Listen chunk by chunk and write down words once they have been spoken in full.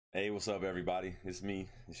Hey, what's up, everybody? It's me.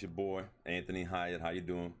 It's your boy, Anthony Hyatt. How you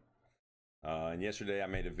doing? And yesterday I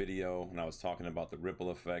made a video and I was talking about the ripple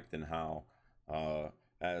effect and how, uh,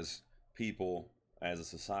 as people, as a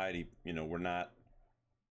society, we're not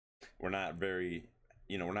very,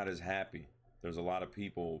 we're not as happy. There's a lot of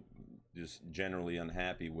people just generally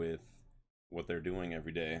unhappy with what they're doing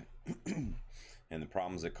every day and the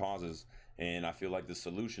problems it causes. And I feel like the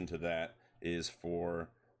solution to that is for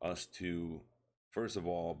us to, first of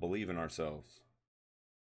all, believe in ourselves.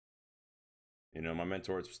 My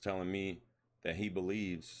mentor was telling me that he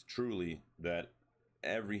believes truly that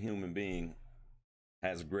every human being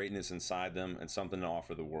has greatness inside them and something to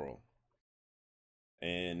offer the world.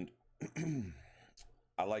 And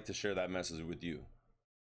I like to share that message with you.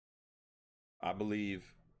 I believe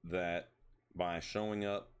that by showing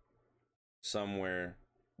up somewhere,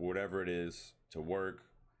 whatever it is, to work,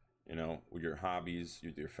 with your hobbies,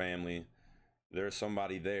 with your family, there's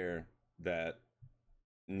somebody there that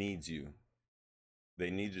needs you. They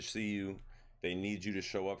need to see you. They need you to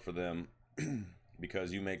show up for them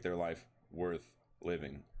because you make their life worth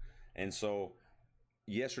living. And so,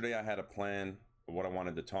 yesterday I had a plan of what I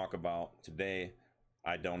wanted to talk about. Today,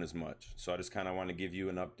 I don't as much. So I just kind of want to give you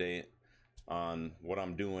an update on what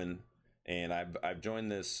I'm doing. And I've joined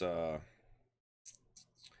this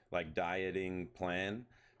like dieting plan.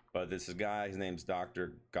 But this is guy, his name's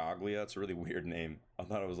Dr. Goglia. It's a really weird name. I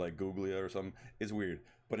thought it was like Googlia or something. It's weird.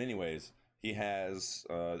 But anyways, he has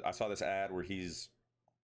I saw this ad where he's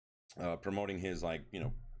promoting his, like,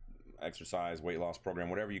 exercise weight loss program,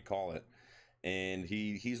 whatever you call it. And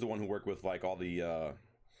he's the one who worked with like all the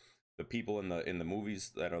people in the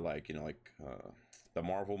movies that are like, the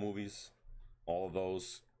Marvel movies, all of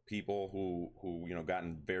those people who got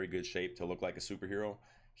in very good shape to look like a superhero.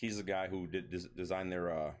 He's the guy who designed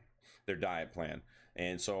their diet plan.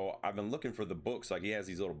 And so I've been looking for the books. Like, he has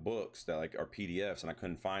these little books that like are PDFs, and I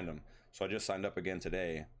couldn't find them. So I just signed up again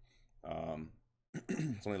today. Um,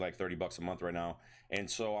 it's only like $30 a month right now, and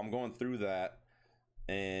so I'm going through that,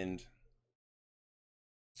 and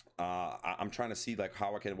I'm trying to see like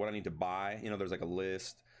what I need to buy. There's like a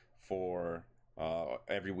list for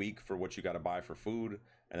every week for what you got to buy for food,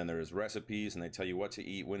 and then there's recipes, and they tell you what to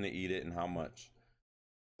eat, when to eat it, and how much.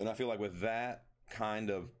 And I feel like with that kind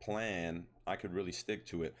of plan, I could really stick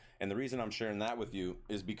to it. And the reason I'm sharing that with you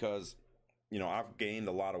is because, I've gained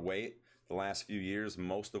a lot of weight the last few years.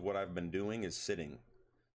 Most of what I've been doing is sitting.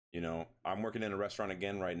 I'm working in a restaurant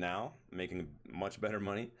again right now, making much better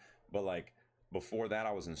money. But like before that,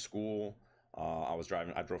 I was in school.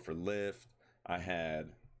 I drove for Lyft. I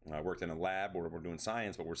worked in a lab where we're doing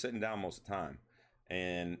science, but we're sitting down most of the time.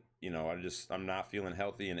 And, I'm not feeling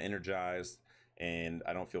healthy and energized, and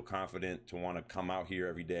I don't feel confident to want to come out here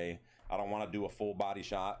every day. I don't want to do a full body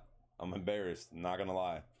shot. I'm embarrassed, not gonna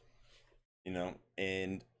lie.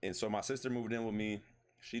 And so my sister moved in with me.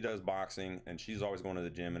 She does boxing, and she's always going to the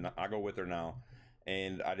gym, and I go with her now.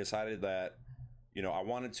 And I decided that, I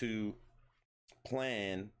wanted to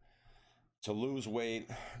plan to lose weight,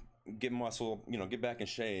 get muscle, get back in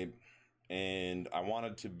shape. And I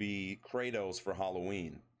wanted to be Kratos for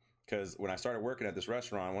Halloween. Because when I started working at this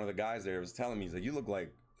restaurant, one of the guys there was telling me, he's like, "You look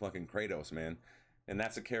like fucking Kratos, man." And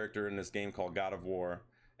that's a character in this game called God of War.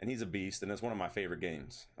 And he's a beast, and it's one of my favorite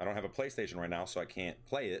games. I don't have a PlayStation right now, so I can't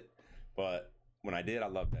play it. But when I did, I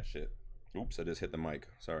loved that shit. Oops, I just hit the mic.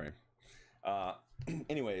 Sorry. Uh,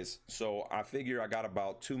 anyways, so I figure I got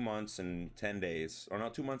about 2 months and 10 days, or no,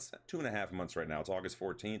 2 months, 2.5 months right now. It's August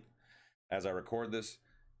 14th as I record this.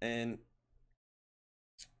 And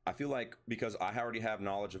I feel like because I already have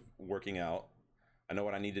knowledge of working out, I know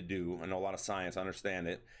what I need to do. I know a lot of science, I understand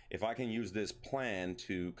it. If I can use this plan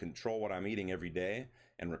to control what I'm eating every day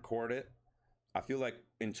and record it, I feel like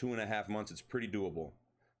in 2.5 months, it's pretty doable.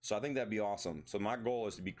 So I think that'd be awesome. So my goal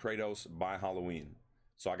is to be Kratos by Halloween.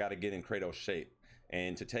 So I got to get in Kratos shape.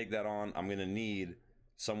 And to take that on, I'm going to need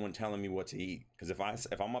someone telling me what to eat. Because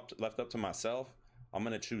if I'm left up to myself, I'm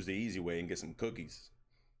going to choose the easy way and get some cookies.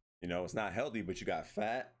 It's not healthy, but you got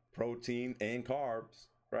fat, protein, and carbs,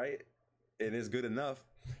 right? It is good enough,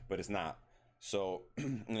 but it's not. So,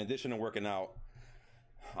 in addition to working out,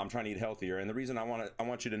 I'm trying to eat healthier. And the reason I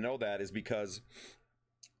want you to know that is because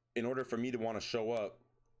in order for me to want to show up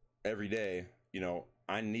every day,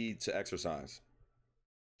 I need to exercise.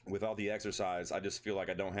 Without the exercise, I just feel like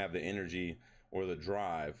I don't have the energy or the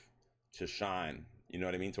drive to shine. You know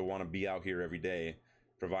what I mean? To want to be out here every day,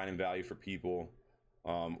 providing value for people,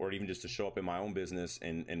 or even just to show up in my own business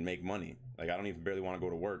and make money. Like, I don't even barely want to go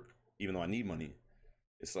to work, even though I need money.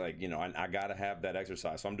 It's like, I got to have that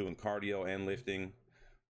exercise. So I'm doing cardio and lifting,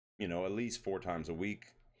 at least 4 times a week.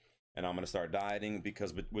 and I'm going to start dieting,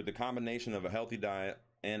 because with the combination of a healthy diet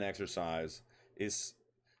and exercise, it's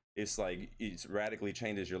like it radically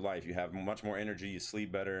changes your life. You have much more energy, you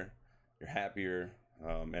sleep better, you're happier.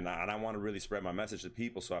 And I want to really spread my message to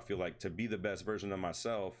people. So I feel like to be the best version of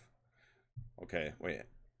myself, okay, wait,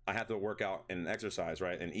 I have to work out and exercise,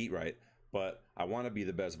 right, and eat right, but I want to be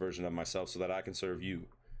the best version of myself so that I can serve you.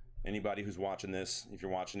 Anybody who's watching this, if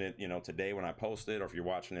you're watching it, today when I post it, or if you're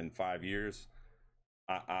watching it in 5 years,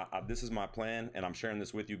 this is my plan, and I'm sharing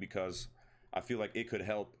this with you because I feel like it could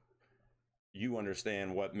help you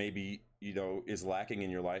understand what maybe is lacking in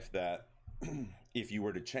your life, that if you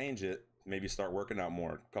were to change it, maybe start working out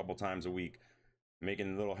more, a couple times a week,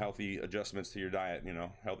 making little healthy adjustments to your diet,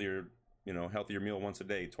 healthier meal once a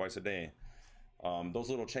day, twice a day. Those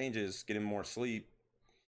little changes, getting more sleep,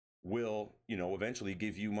 will eventually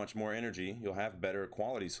give you much more energy. You'll have better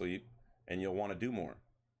quality sleep, and you'll want to do more,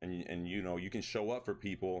 and you can show up for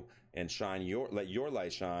people and let your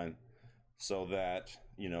light shine, so that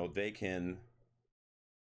they can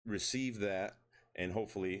receive that, and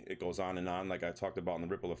hopefully it goes on and on, like I talked about in the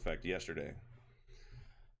ripple effect yesterday.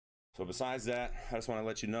 So besides that, I just want to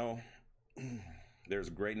let you know there's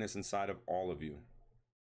greatness inside of all of you.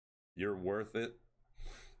 You're worth it,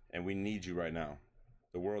 and we need you right now.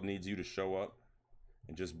 The world needs you to show up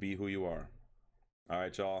and just be who you are. All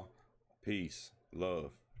right, y'all. Peace.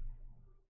 Love.